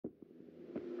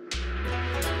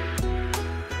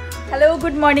Hello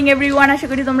good morning everyone, আশা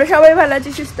করি তোমরা সবাই ভালো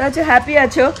আছো, সুস্থ আছো, হ্যাপি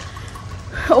আছো।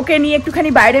 ওকে নিয়ে একটুখানি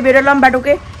বাইরে বেরোলাম, বাট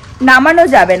ওকে নামানো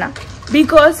যাবে না,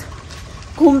 বিকজ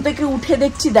ঘুম থেকে উঠে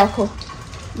দেখছি দেখো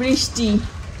বৃষ্টি,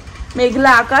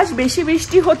 মেঘলা আকাশ, বেশি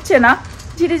বৃষ্টি হচ্ছে না,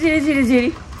 ঝিরি ঝিরি ঝিরি ঝিরি,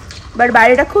 বাট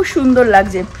বাইরেটা খুব সুন্দর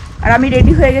লাগছে। আর আমি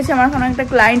রেডি হয়ে গেছি, আমার এখন একটা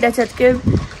ক্লায়েন্ট আছে, আজকে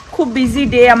খুব বিজি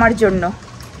ডে আমার জন্য।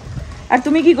 আর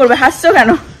তুমি কি করবে? হাসছো কেন?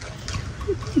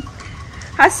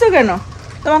 হাসছো কেন?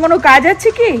 তোমার কোনো কাজ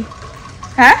আছে কি?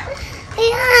 হ্যাঁ,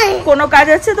 কোনো কাজ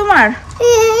আছে তোমার?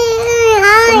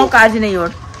 কোনো কাজ নেই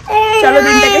ওর। চলো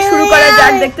দিনটাকে শুরু করা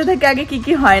যাক, দেখতে থেকে আগে কি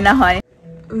কি হয় না হয়।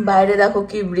 বাইরে দেখো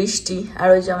কি বৃষ্টি, আর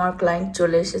ওই যে আমার ক্লায়েন্ট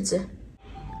চলে এসেছে।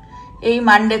 এই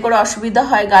মানডে করে অসুবিধা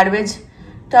হয়,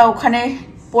 গার্বেজটা ওখানে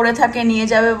পড়ে থাকে, নিয়ে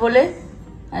যাবে বলে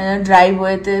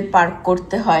ড্রাইভওয়েতে পার্ক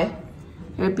করতে হয়।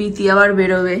 এবার প্রীতি আবার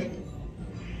বেরোবে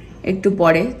একটু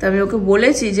পরে, তো আমি ওকে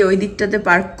বলেছি যে ওই দিকটাতে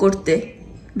পার্ক করতে,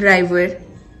 ড্রাইভওয়ের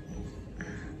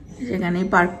সেখানেই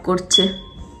পার্ক করছে।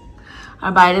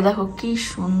 আর বাইরে দেখো কি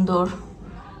সুন্দর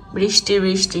বৃষ্টি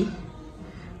বৃষ্টি,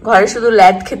 ঘরে শুধু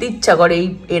ল্যাদ খেতে ইচ্ছা করে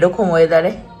এরকম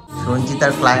ওয়েদারে। শুনছি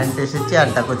তার ক্লায়েন্ট এসেছে, আর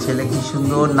দেখো ছেলে কি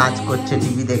সুন্দর নাচ করছে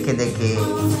টিভি দেখে দেখে।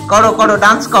 করো করো,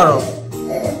 ডান্স করো।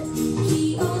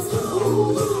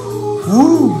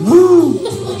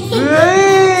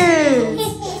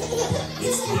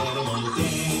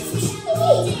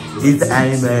 It's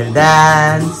animal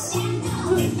dance.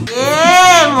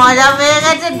 মজা পেয়ে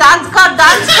গেছে, ডান্স কর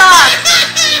ডান্স কর।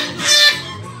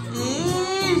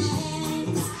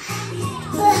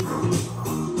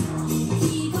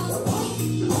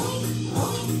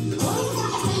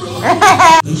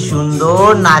 কি সুন্দর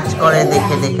নাচ করে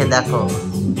দেখে দেখে দেখো।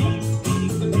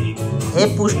 এ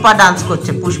পুষ্পা ডান্স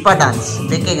করছে, পুষ্পা ডান্স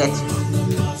দেখে গেছে,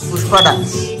 পুষ্পা ডান্স।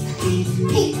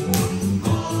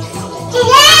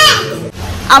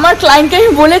 আমার ক্লায়েন্টকে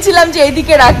আমি বলেছিলাম যে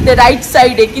এইদিকে রাখতে, রাইট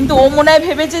সাইডে, কিন্তু ও মনে হয়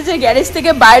ভেবেছে যে গ্যারেজ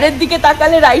থেকে বাইরের দিকে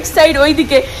তাকালে রাইট সাইড ওই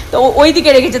দিকে, তো ওই দিকে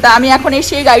রেখেছে। তা আমি এখন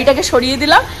এসে গাড়িটাকে সরিয়ে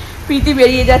দিলাম। প্রীতি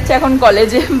বেরিয়ে যাচ্ছে এখন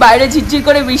কলেজে, বাইরে ঝিরঝির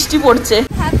করে বৃষ্টি পড়ছে।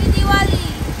 হ্যাপি দিওয়ালি।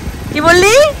 কি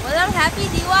বললি? বললাম হ্যাপি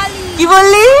দিওয়ালি। কি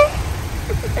বললি?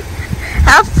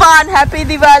 Have fun, happy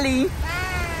Diwali,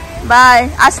 by.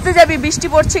 আসতে যাবি, বৃষ্টি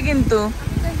পড়ছে কিন্তু।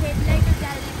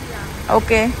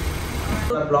 ওকে,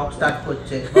 ব্লগ স্টার্ট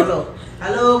করছে, বলো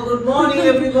hello good morning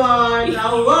everyone,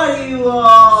 how are you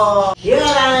all?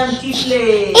 Here I am চিটলে।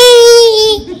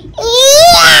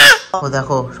 ও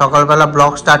দেখো সকালবেলা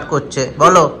ব্লগ স্টার্ট করছে,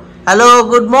 বলো hello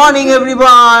good morning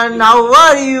everyone, how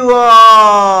are you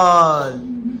all?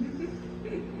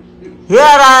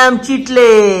 Here I am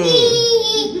চিটলে।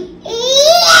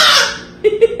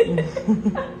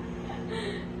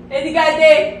 এদিকে আয়,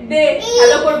 দে দে,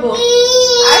 হ্যালো করব,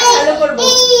 আর হ্যালো করব।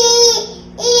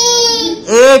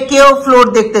 এ কেউ ফ্লোর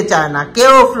দেখতে চায় না,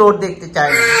 কেউ ফ্লোর দেখতে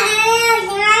চায় না।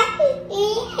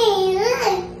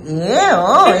 এ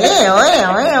ও a way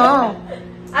way O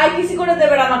I কিসি করে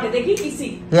দেবে আমাকে, দেখি কিসি।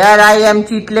 Here I am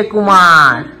চিটলে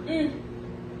Kumar.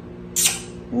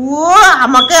 ও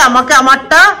আমাকে আমাকে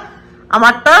আমারটা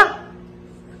আমারটা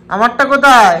আমারটা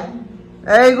কোথায়?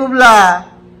 এই গুবলা,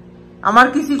 আমার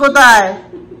কিসি কোথায়?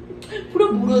 পুরো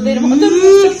বুড়োদের মতো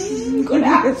করে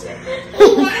আছে।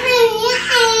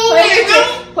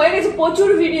 হয়ে গেছে, প্রচুর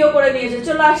ভিডিও করে নিয়েছে,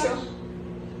 চলো আসো।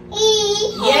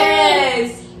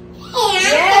 ইয়েস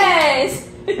ইয়েস,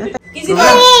 কিসি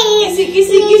বল, কিসি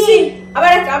কিসি কিসি,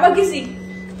 আবার আবার কিসি।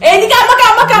 এইদিকে আমাকে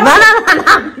আমাকে না না না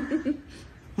না,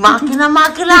 মাকে না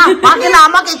মাকে না মাকে না,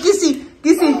 আমাকে কিসি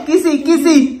কিসি কিসি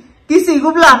কিসি কিসি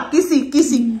গুবলা, কিসি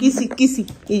কিসি কিসি কিসি,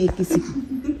 এই যে কিসি।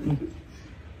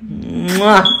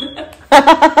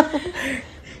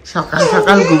 সকাল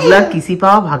সকাল গুবলা কিসি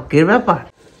পাওয়া ভাগ্যের ব্যাপার।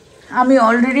 আমি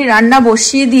অলরেডি রান্না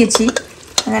বসিয়ে দিয়েছি,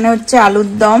 এখানে হচ্ছে আলুর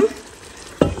দম,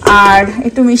 আর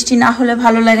একটু মিষ্টি না হলে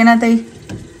ভালো লাগে না, তাই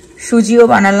সুজিও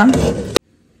বানালাম।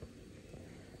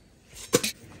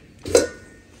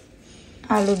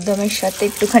 আলুর দমের সাথে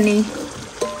একটুখানি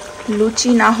লুচি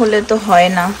না হলে তো হয়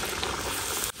না।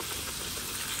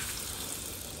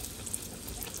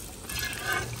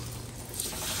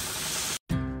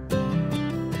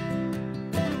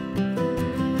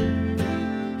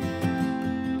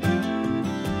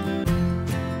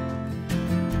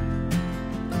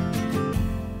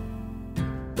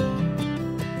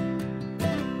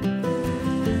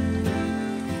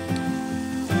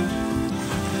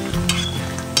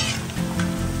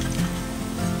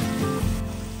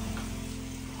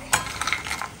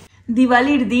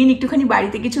 দিওয়ালির দিন একটুখানি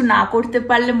বাড়িতে কিছু না করতে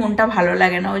পারলে মনটা ভালো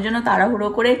লাগে না, ওই জন্য তাড়াহুড়ো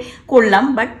করে করলাম,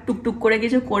 বাট টুকটুক করে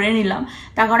কিছু করে নিলাম।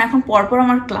 তার কারণ এখন পরপর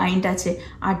আমার ক্লায়েন্ট আছে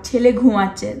আর ছেলে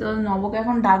ঘুমাচ্ছে, তো নবকে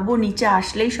এখন ডাকবো, নিচে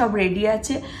আসলেই সব রেডি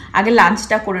আছে, আগে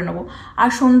লাঞ্চটা করে নেবো। আর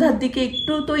সন্ধ্যার দিকে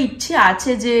একটু তো ইচ্ছে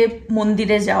আছে যে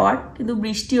মন্দিরে যাওয়ার, কিন্তু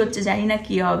বৃষ্টি হচ্ছে, জানি না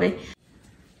কি হবে।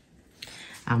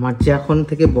 আমার যে এখন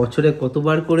থেকে বছরে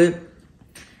কতবার করে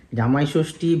জামাই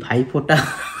ষষ্ঠী, ভাইফোঁটা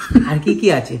আর কি কি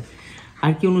আছে,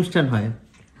 আর কি অনুষ্ঠান হয়।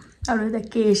 আর ওই দেখ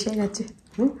কে এসে গেছে।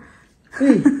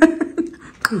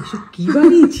 কি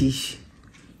বানিয়েছিস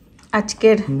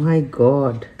আজকের? মাই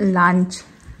গড, লাঞ্চ।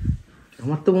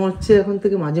 আমার তো মনে হচ্ছে এখন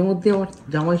থেকে মাঝে মধ্যে আমার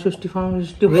জামাই ষষ্ঠী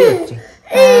ষষ্ঠী হয়ে যাচ্ছে।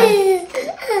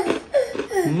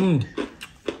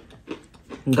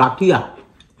 গাঠিয়া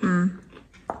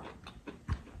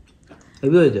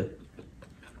হেভি হয়েছে।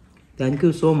 Thank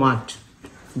you so much.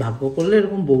 ভাগ্য করলে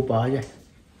এরকম বউ পাওয়া যায়।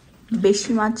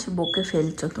 বেশি মাছ বকে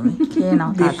ফেলছো তুমি, খেয়ে নাও।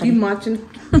 বেশি মাছ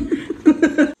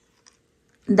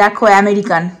দেখো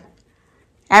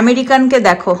আমেরিকানকে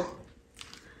দেখো,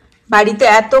 বাড়িতে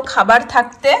এত খাবার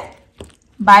থাকতে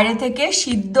বাইরে থেকে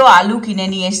সিদ্ধ আলু কিনে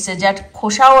নিয়ে এসছে, যার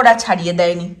খোসাও ওরা ছাড়িয়ে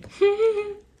দেয়নি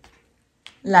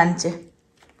লাঞ্চে।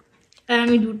 আর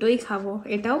আমি দুটোই খাবো,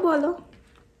 এটাও বলো।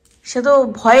 সে তো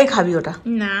ভয়ে খাবি ওটা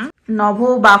না। নভ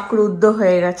বাকরুদ্ধ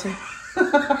হয়ে গেছে।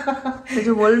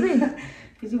 কিছু বলবি?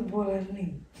 কিছু বলার নেই।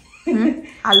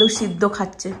 আলু সিদ্ধ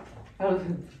খাচ্ছে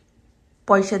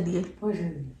পয়সা দিয়ে।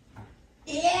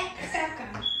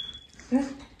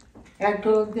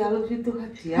 $1 আলু সিদ্ধ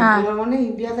খাচ্ছি, মানে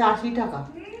ইন্ডিয়াতে 80 টাকা।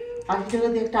 80 টাকা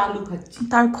দিয়ে একটা আলু খাচ্ছি,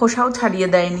 তার খোসাও ছাড়িয়ে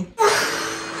দেয়নি।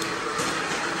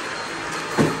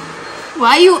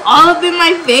 Why you all up in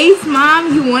my face, Mom?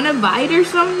 You want a bite or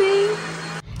something?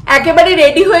 একেবারে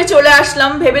রেডি হয়ে চলে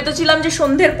আসলাম, ভেবে তো ছিলাম যে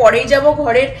সন্ধ্যের পরেই যাব,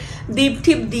 ঘরের দীপ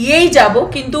ঠিপ দিয়েই যাব,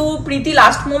 কিন্তু প্রীতি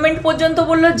লাস্ট মোমেন্ট পর্যন্ত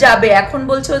বললো যাবে, এখন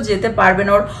বলছে ও যেতে পারবে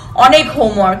না, ওর অনেক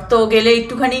হোমওয়ার্ক, তো গেলে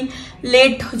একটুখানি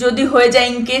লেট যদি হয়ে যায়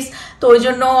ইনকেস, তো ওই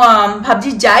জন্য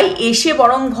ভাবছি যাই, এসে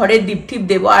বরং ঘরের দীপ ঠিপ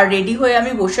দেবো। আর রেডি হয়ে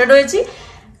আমি বসে রয়েছি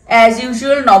অ্যাজ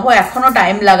ইউজুয়াল। নভ এখনো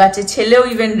টাইম লাগাচ্ছে, ছেলেও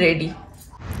ইভেন রেডি।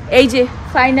 এই যে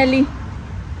ফাইনালি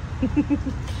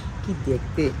কি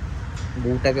দেখতে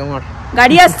বউটা কেমন।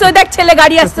 গাড়ি আসছে, দেখ ছেলে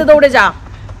গাড়ি আসছে, দৌড়ে যা।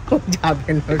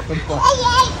 যাবেন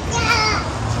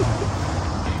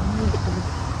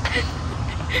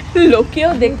লোকেও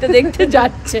দেখতে দেখতে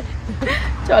যাচ্ছে।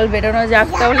 চল বেরোনো যাক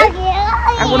তাহলে,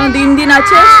 এখনো দিন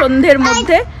আছে, সন্ধ্যের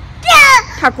মধ্যে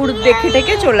ঠাকুর দেখে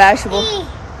টেকে চলে আসবো।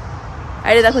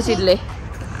 আরে দেখো চিল্লে,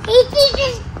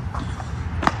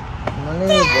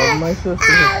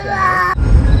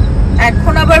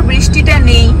 এখন আবার বৃষ্টিটা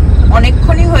নেই,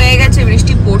 অনেকক্ষণই হয়ে গেছে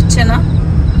বৃষ্টি পড়ছে না,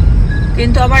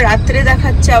 কিন্তু আবার রাত্রে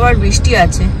দেখাচ্ছে আবার বৃষ্টি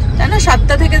আছে, তাই না?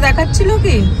 7টা থেকে দেখাচ্ছিল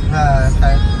কি? হ্যাঁ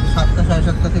 7টা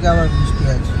 7:30 থেকে আবার বৃষ্টি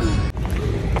আছে।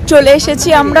 চলে এসেছি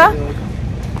আমরা,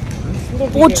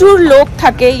 প্রচুর লোক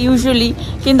থাকে ইউজুয়ালি,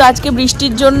 কিন্তু আজকে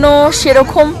বৃষ্টির জন্য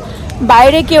সেরকম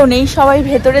বাইরে কেউ নেই, সবাই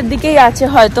ভেতরের দিকেই আছে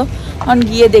হয়তো।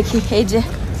 গিয়ে দেখি, এই যে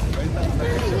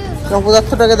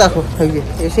পদার্থটাকে দেখো, এই যে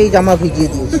এসেই জামা ভিজিয়ে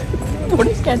দিয়েছে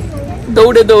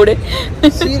দৌড়ে দৌড়ে।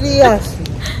 Serious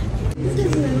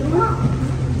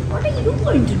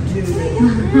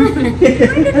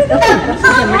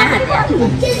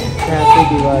Happy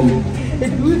Diwali.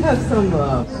 Do you have some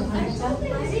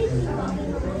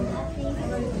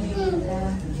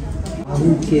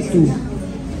Ketu?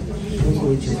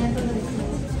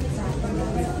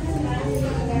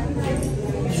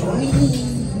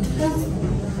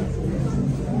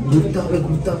 ঘুরতে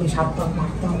হবে, সাবধান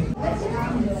মারতে হবে।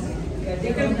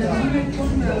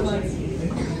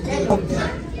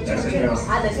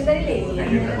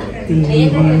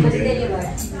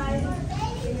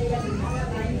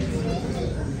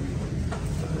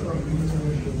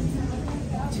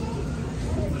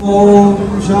 Om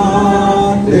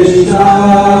Shanti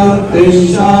Shanti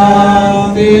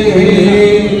Shanti.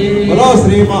 Bolo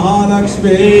Shri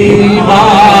Mahalakshmi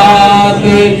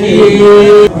Mate ki.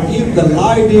 If the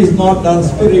light is not done,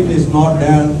 spirit is not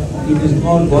done, it is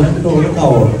not going to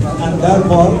recover. And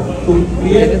therefore, to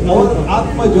create our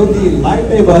Atma Jyoti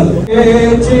lightable.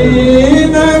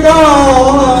 Chinagare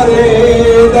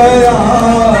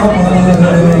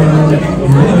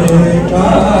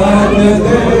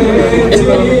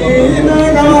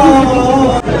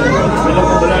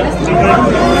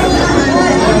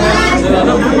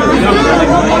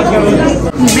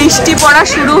বৃষ্টি পড়া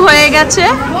শুরু হয়ে গেছে,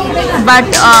 but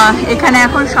এখানে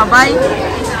এখন সবাই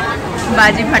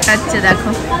বাজি ফাটাচ্ছে, দেখো।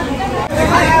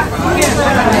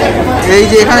 এই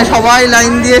যে এখানে সবাই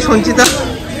লাইন দিয়ে সঞ্চিতা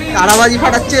তারাবাজি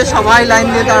ফাটাচ্ছে, সবাই লাইন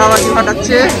দিয়ে তারাবাজি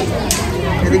ফাটাচ্ছে।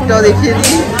 এদিকটাও দেখিয়ে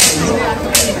দিই,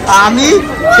 আমি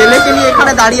ছেলেকে নিয়ে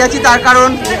এখানে দাঁড়িয়ে আছি, তার কারণ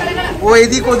ও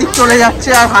এদিক ওদিক চলে যাচ্ছে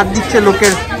আর হাত দিচ্ছে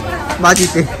লোকের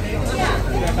বাজিতে।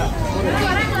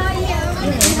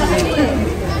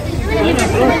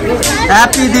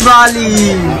 Happy Diwali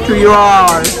to you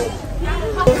all.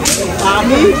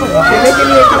 আমি ছেলেকে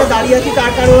নিয়ে এখানে দাঁড়িয়ে আছি,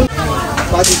 তার কারণ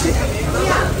বাজিতে।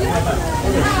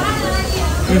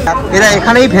 এরা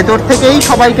এখানেই ভেতর থেকেই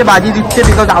সবাইকে বাজি দিচ্ছে,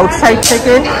 বিকজ আউটসাইড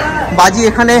থেকে বাজি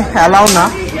এখানে অ্যালাউ না।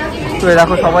 তো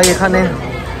দেখো সবাই এখানে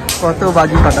কত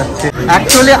বাজি ফাটাচ্ছে।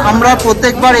 অ্যাকচুয়ালি আমরা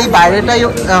প্রত্যেকবার এই বাইরেটাই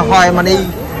হয়, মানে এই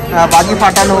বাজি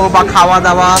ফাটানো বা খাওয়া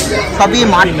দাওয়া সবই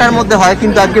মাঠটার মধ্যে হয়,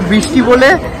 কিন্তু আজকে বৃষ্টি বলে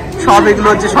সব এগুলো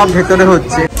হচ্ছে সব ভেতরে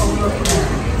হচ্ছে।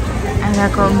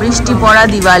 দেখো বৃষ্টি পড়া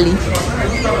দিওয়ালি।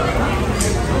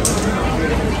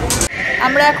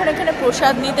 আমরা এখন এখানে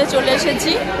প্রসাদ নিতে চলে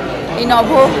এসেছি। এই নভ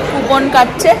কুপন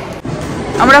কাটছে,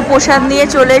 আমরা প্রসাদ নিয়ে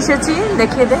চলে এসেছি।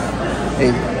 দেখিয়ে দে,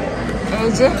 এই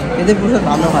যে এদের প্রসাদ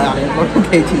ভালো হয়,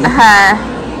 হ্যাঁ,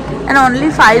 অনলি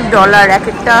 $5 এক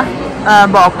একটা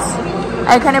বক্স।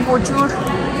 এখানে প্রচুর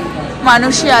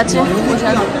মানুষই আছে।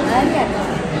 প্রসাদ,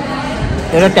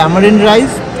 এটা ট্যামারিন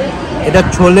রাইস, এটা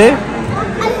ছোলে,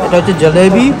 এটা হচ্ছে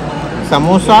জলেবি,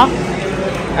 সামোসা,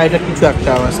 আর এটা কিছু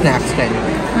একটা স্ন্যাক্স টাইপ।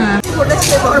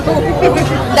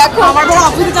 দেখো আমার বড়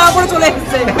অফিসে যাওয়ার পরে চলে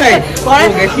এসেছে,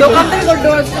 দোকান থেকে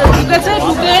ঢুকেছে,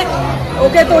 ঢুকে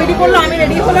ওকে তৈরি করলো, আমি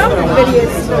রেডি হলাম, বেরিয়ে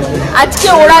এসেছি। আজকে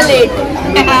ওরা লেট,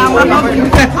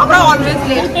 আমরা অলওয়েজ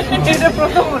লেট। এটা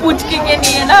প্রথম পুচকিকে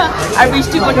নিয়ে না, আর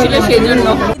বৃষ্টি করছিল সেই জন্য।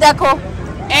 দেখো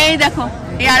এই দেখো,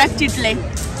 এই আর এক চিটলে,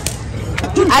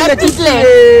 আর এক চিটলে।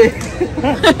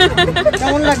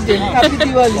 কেমন লাগছে? Happy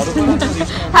Diwali.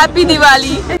 Happy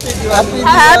Diwali,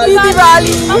 happy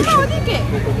Diwali.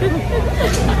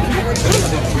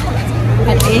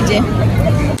 এই যে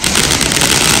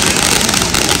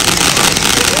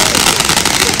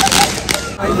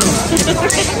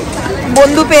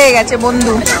বন্ধু পেয়ে গেছে,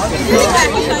 বন্ধু।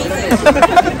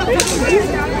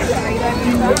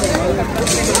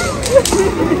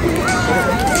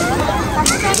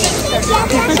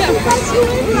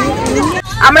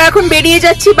 আমরা এখন বেরিয়ে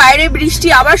যাচ্ছি, বাইরে বৃষ্টি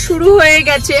আবার শুরু হয়ে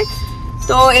গেছে।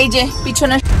 তো এই যে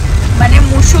পিছনে মানে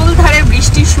মুষলধারে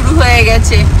বৃষ্টি শুরু হয়ে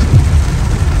গেছে।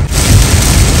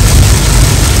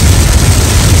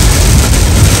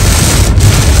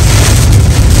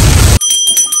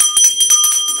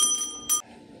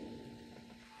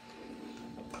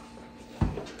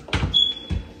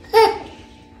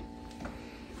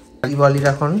 দিওয়ালির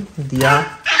এখন দিয়া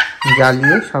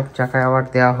জ্বালিয়ে সব জায়গায় আবার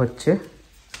দেওয়া হচ্ছে।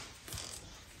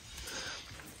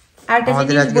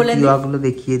 আমাদের আজকে দিওয়াগুলো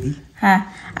দেখিয়ে দিই। হ্যাঁ,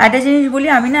 একটা জিনিস বলি,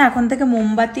 আমি না এখন থেকে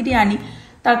মোমবাতিরই আনি,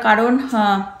 তার কারণ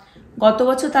গত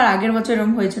বছর তার আগের বছর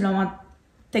এরকম হয়েছিল, আমার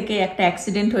থেকে একটা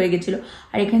অ্যাক্সিডেন্ট হয়ে গেছিল।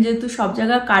 আর এখানে যেহেতু সব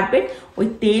জায়গায় কার্পেট, ওই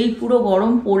তেল পুরো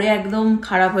গরম পড়ে একদম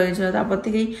খারাপ হয়েছিল। তারপর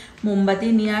থেকেই মোমবাতি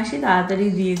নিয়ে আসি, তাড়াতাড়ি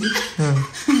দিয়ে দিই।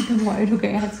 ভয়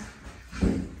ঢুকে গেছে।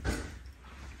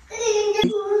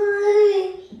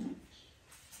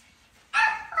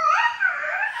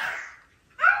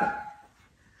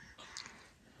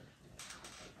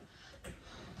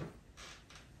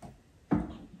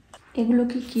 এগুলো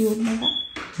কি কিউট না?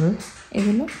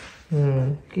 এগুলো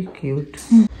কি কিউট।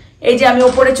 এই যে আমি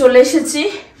উপরে চলে এসেছি,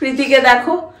 প্রীতিকে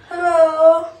দেখো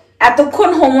এতক্ষণ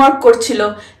হোমওয়ার্ক করছিল,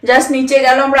 জাস্ট নিচে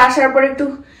গেল, আমরা আসার পর একটু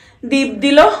দীপ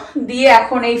দিল, দিয়ে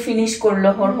এখন এই ফিনিশ করলো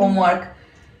ওর হোমওয়ার্ক।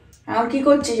 এখন কি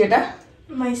করছিস এটা?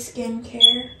 My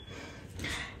skincare.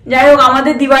 যাই হোক,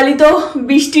 আমাদের দিওয়ালি তো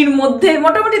বৃষ্টির মধ্যে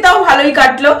মোটামুটি তাও ভালোই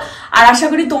কাটলো, আর আশা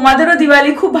করি তোমাদেরও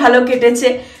দিওয়ালি খুব ভালো কেটেছে।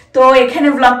 তো এখানে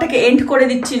ব্লগটাকে এন্ড করে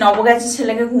দিচ্ছি। নব গেছে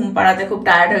ছেলেকে ঘুম পাড়াতে, খুব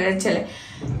টায়ার্ড হয়ে গেছে ছেলে।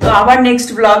 তো আবার নেক্সট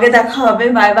ব্লগে দেখা হবে।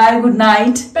 Bye bye, good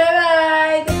night. Bye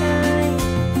bye.